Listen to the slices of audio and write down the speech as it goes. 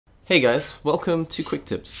Hey guys, welcome to Quick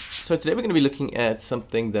Tips. So today we're going to be looking at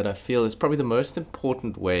something that I feel is probably the most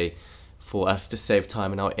important way for us to save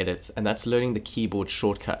time in our edits, and that's learning the keyboard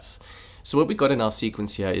shortcuts. So what we got in our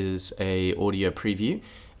sequence here is a audio preview,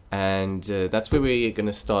 and that's where we're going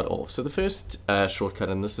to start off. So the first shortcut,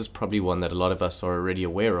 and this is probably one that a lot of us are already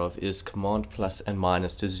aware of, is Command plus and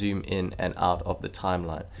minus to zoom in and out of the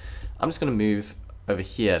timeline. I'm just going to move over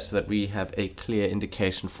here so that we have a clear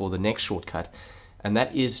indication for the next shortcut, and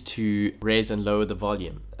that is to raise and lower the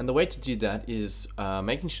volume. And the way to do that is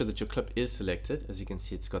making sure that your clip is selected. As you can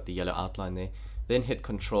see, it's got the yellow outline there. Then hit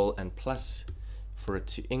Control and plus for it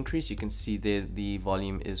to increase. You can see there the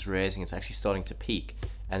volume is raising, it's actually starting to peak,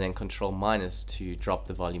 and then Control minus to drop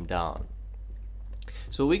the volume down.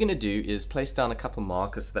 So what we're going to do is place down a couple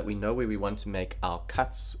markers so that we know where we want to make our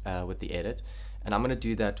cuts with the edit. And I'm going to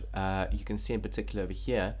do that, you can see in particular over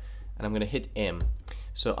here, and I'm going to hit M.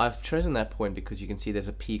 So I've chosen that point because you can see there's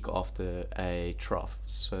a peak after a trough.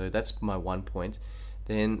 So that's my one point.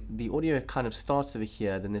 Then the audio kind of starts over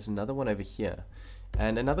here, then there's another one over here.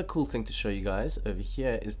 And another cool thing to show you guys over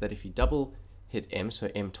here is that if you double hit M, so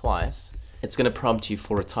M twice, it's going to prompt you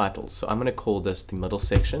for a title. So I'm going to call this the middle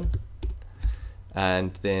section,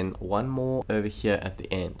 and then one more over here at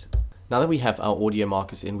the end. Now that we have our audio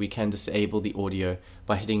markers in, we can disable the audio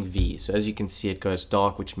by hitting V. So as you can see, it goes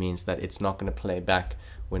dark, which means that it's not going to play back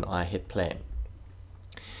when I hit play.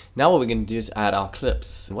 Now what we're going to do is add our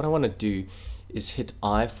clips. And what I want to do is hit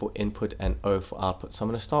I for input and O for output. So I'm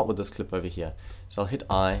going to start with this clip over here. So I'll hit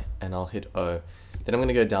I and I'll hit O. Then I'm going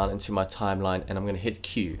to go down into my timeline and I'm going to hit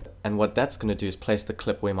Q. And what that's going to do is place the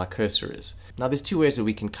clip where my cursor is. Now there's two ways that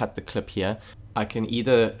we can cut the clip here. I can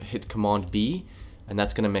either hit Command B, and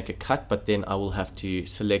that's going to make a cut, but then I will have to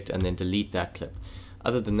select and then delete that clip.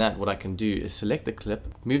 Other than that, what I can do is select the clip,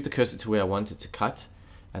 move the cursor to where I want it to cut,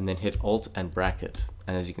 and then hit Alt and bracket.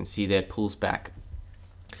 And as you can see there, it pulls back.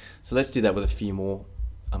 So let's do that with a few more.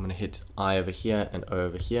 I'm going to hit I over here and O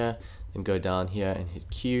over here, then go down here and hit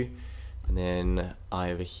Q, and then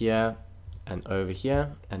I over here and over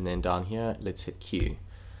here, and then down here, let's hit Q.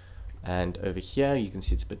 And over here, you can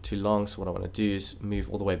see it's a bit too long, so what I want to do is move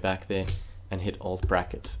all the way back there and hit Alt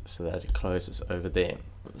bracket so that it closes over there.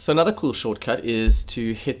 So another cool shortcut is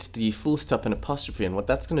to hit the full stop and apostrophe, and what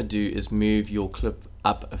that's going to do is move your clip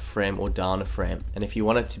up a frame or down a frame. And if you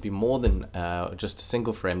want it to be more than just a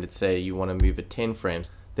single frame, let's say you want to move it 10 frames,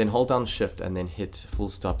 then hold down Shift and then hit full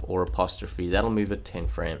stop or apostrophe. That'll move it 10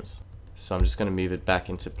 frames. So I'm just going to move it back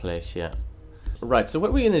into place here. Right, so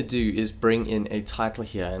what we're going to do is bring in a title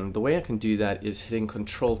here, and the way I can do that is hitting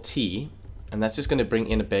Control T, and that's just going to bring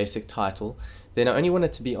in a basic title. Then I only want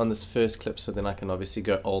it to be on this first clip, so then I can obviously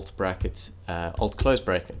go Alt bracket, Alt close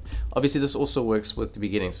bracket. Obviously this also works with the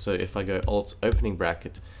beginning, so if I go Alt opening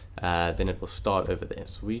bracket, then it will start over there.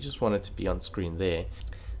 So we just want it to be on screen there.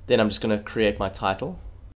 Then I'm just going to create my title.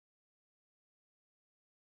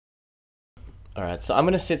 Alright, so I'm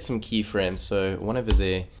going to set some keyframes, so one over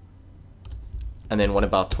there, and then one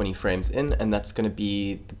about 20 frames in, and that's going to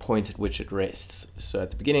be the point at which it rests. So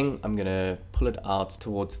at the beginning, I'm going to pull it out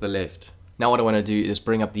towards the left. Now what I want to do is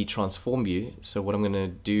bring up the transform view. So what I'm going to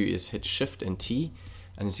do is hit Shift and T,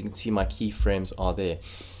 and as you can see, my keyframes are there.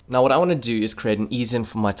 Now what I want to do is create an ease in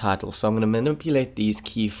for my title. So I'm going to manipulate these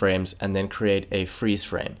keyframes and then create a freeze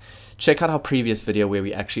frame. Check out our previous video where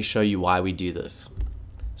we actually show you why we do this.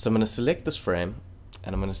 So I'm going to select this frame,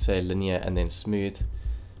 and I'm going to say linear and then smooth.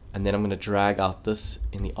 And then I'm going to drag out this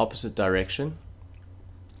in the opposite direction.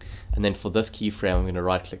 And then for this keyframe, I'm going to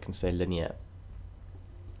right click and say linear.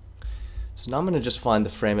 So now I'm going to just find the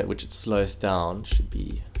frame at which it slows down. Should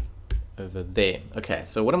be over there. Okay,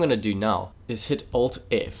 so what I'm going to do now is hit Alt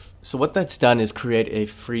F. So what that's done is create a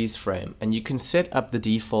freeze frame. And you can set up the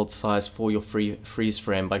default size for your freeze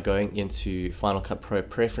frame by going into Final Cut Pro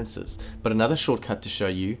preferences. But another shortcut to show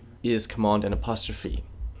you is Command and apostrophe.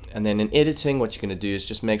 And then in editing, what you're going to do is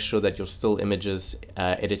just make sure that your still images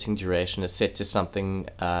editing duration is set to something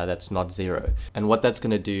that's not 0. And what that's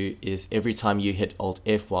going to do is every time you hit Alt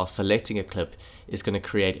F while selecting a clip, is going to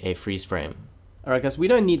create a freeze frame. Alright guys, we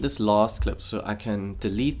don't need this last clip, so I can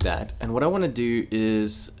delete that. And what I want to do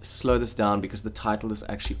is slow this down because the title is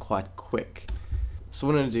actually quite quick. So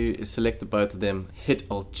what I'm going to do is select the both of them, hit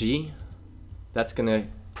Alt G. That's going to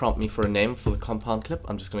prompt me for a name for the compound clip.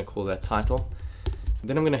 I'm just going to call that title.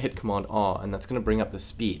 Then I'm going to hit Command R, and that's going to bring up the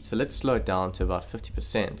speed. So let's slow it down to about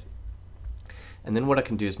 50%. And then what I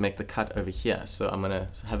can do is make the cut over here. So I'm going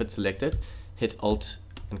to have it selected, hit Alt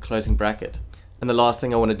and closing bracket. And the last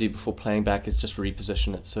thing I want to do before playing back is just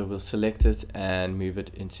reposition it. So we'll select it and move it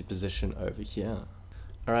into position over here.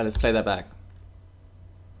 Alright, let's play that back.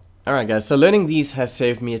 Alright guys, so learning these has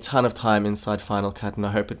saved me a ton of time inside Final Cut, and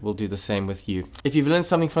I hope it will do the same with you. If you've learned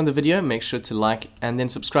something from the video, make sure to like and then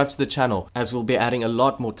subscribe to the channel, as we'll be adding a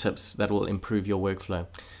lot more tips that will improve your workflow.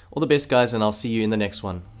 All the best guys, and I'll see you in the next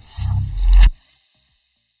one.